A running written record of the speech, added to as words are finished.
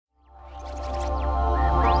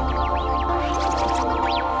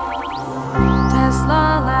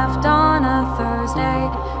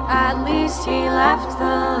least he left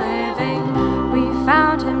the living. We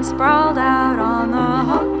found him sprawled out on the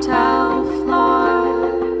hotel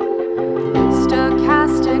floor.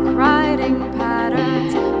 Stochastic writing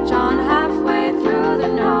patterns, John halfway through the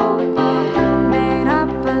notebook made up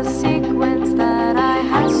a sequence that I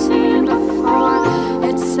had seen before.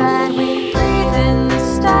 It said we breathe in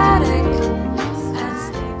the static.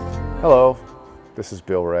 Hello, this is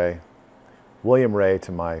Bill Wray. William Wray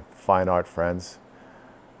to my fine art friends.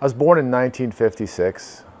 I was born in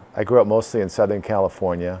 1956. I grew up mostly in Southern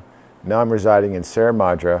California. Now I'm residing in Sierra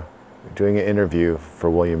Madre, doing an interview for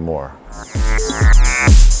William Moore.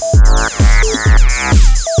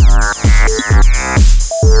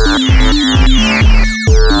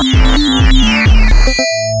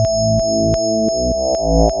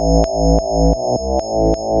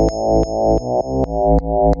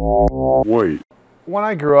 Wait. When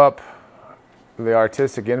I grew up, the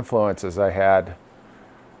artistic influences I had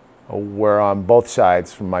were on both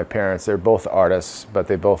sides from my parents. They're both artists, but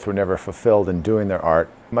they both were never fulfilled in doing their art.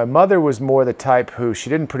 My mother was more the type who, she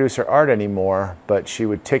didn't produce her art anymore, but she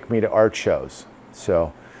would take me to art shows.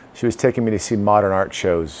 So she was taking me to see modern art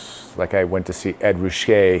shows, like I went to see Ed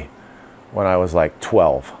Ruscha when I was like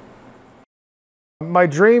 12. My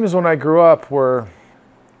dreams when I grew up were,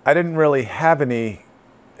 I didn't really have any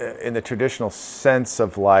in the traditional sense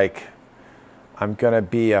of like, I'm gonna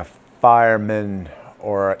be a fireman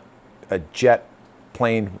or a jet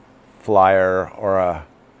plane flyer or a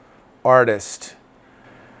artist.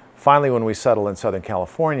 Finally, when we settled in Southern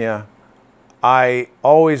California, I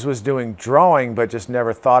always was doing drawing, but just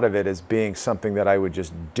never thought of it as being something that I would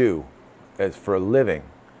just do as for a living.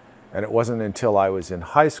 And it wasn't until I was in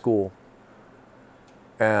high school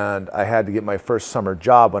and I had to get my first summer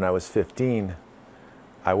job when I was 15.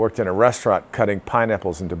 I worked in a restaurant cutting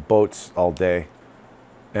pineapples into boats all day,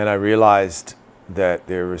 and I realized that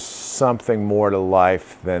there was something more to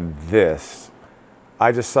life than this.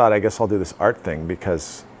 I just thought, I guess I'll do this art thing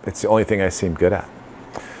because it's the only thing I seem good at.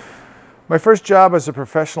 My first job as a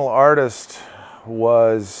professional artist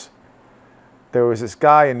was, there was this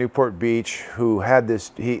guy in Newport Beach who had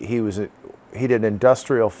this, he did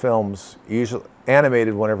industrial films, usually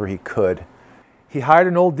animated whenever he could. He hired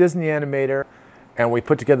an old Disney animator, and we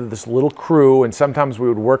put together this little crew, and sometimes we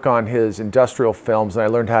would work on his industrial films, and I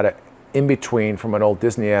learned how to in-between from an old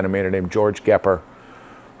Disney animator named George Gepper,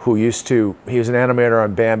 who he was an animator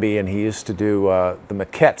on Bambi, and he used to do the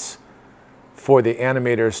maquettes for the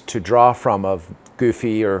animators to draw from of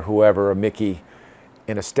Goofy or whoever, or Mickey,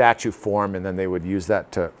 in a statue form, and then they would use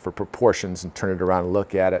that for proportions and turn it around and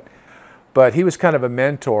look at it. But he was kind of a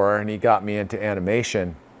mentor, and he got me into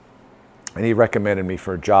animation. And he recommended me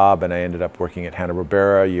for a job, and I ended up working at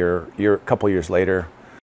Hanna-Barbera a couple years later,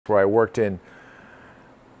 where I worked in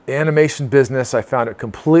the animation business. I found it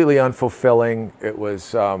completely unfulfilling. It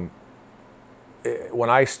was, when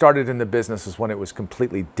I started in the business is when it was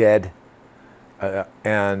completely dead.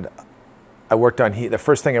 And I worked on, one of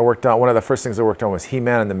the first things I worked on was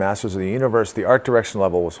He-Man and the Masters of the Universe. The art direction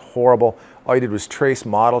level was horrible. All you did was trace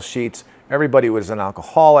model sheets. Everybody was an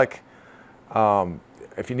alcoholic.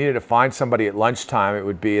 If you needed to find somebody at lunchtime, it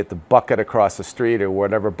would be at the Bucket across the street or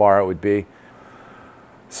whatever bar it would be.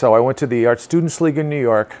 So I went to the Art Students League in New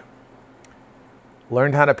York,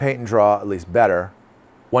 learned how to paint and draw, at least better.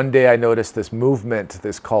 One day I noticed this movement,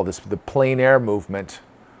 the plein air movement,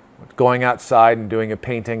 going outside and doing a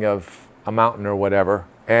painting of a mountain or whatever.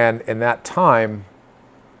 And in that time,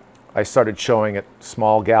 I started showing at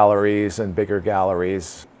small galleries and bigger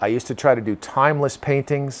galleries. I used to try to do timeless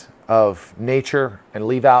paintings of nature and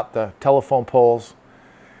leave out the telephone poles.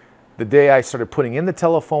 The day I started putting in the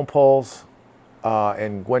telephone poles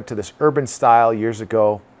and went to this urban style years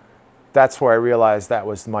ago, that's where I realized that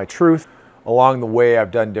was my truth. Along the way,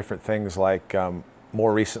 I've done different things, like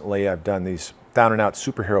more recently I've done these down and out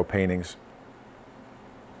superhero paintings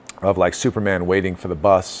of like Superman waiting for the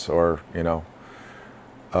bus, or the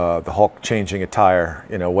Hulk changing a tire,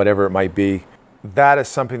 whatever it might be. That is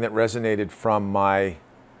something that resonated from my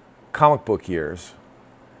comic book years,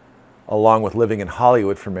 along with living in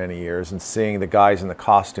Hollywood for many years and seeing the guys in the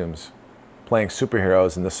costumes playing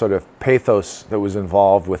superheroes and the sort of pathos that was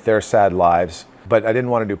involved with their sad lives. But I didn't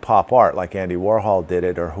want to do pop art like Andy Warhol did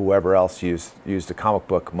it, or whoever else used a comic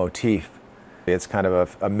book motif. It's kind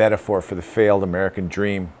of a metaphor for the failed American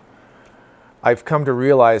dream. I've come to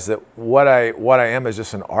realize that what I am is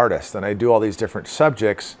just an artist, and I do all these different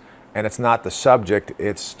subjects, and it's not the subject,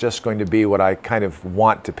 it's just going to be what I kind of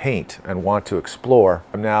want to paint and want to explore.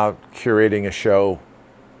 I'm now curating a show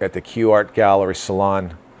at the Q Art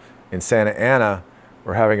Salon in Santa Ana,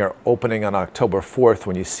 We're having our opening on October 4th.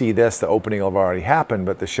 When you see this, the opening will have already happened,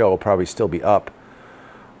 but the show will probably still be up.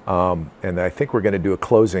 And I think we're going to do a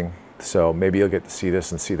closing, so maybe you'll get to see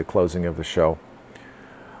this and see the closing of the show.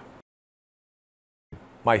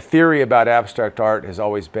 My theory about abstract art has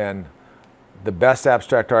always been the best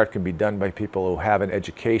abstract art can be done by people who have an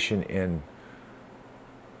education in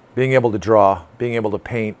being able to draw, being able to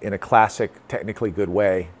paint in a classic, technically good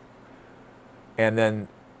way, and then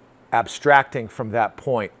abstracting from that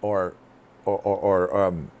point, or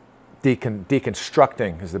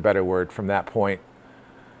deconstructing is the better word, from that point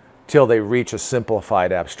till they reach a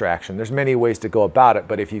simplified abstraction. There's many ways to go about it,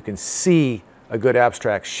 but if you can see a good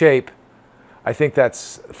abstract shape, I think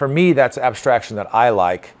that's, for me, that's abstraction that I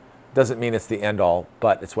like. Doesn't mean it's the end all,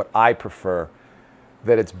 but it's what I prefer,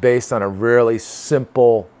 that it's based on a really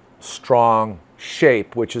simple, strong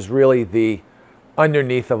shape, which is really the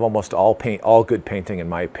underneath of almost all good painting, in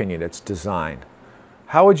my opinion. It's design.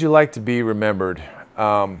 How would you like to be remembered?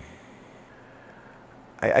 I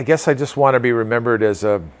guess I just want to be remembered as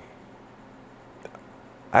a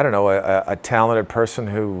talented person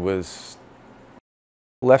who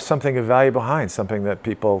left something of value behind, something that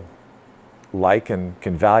people like and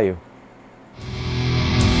can value.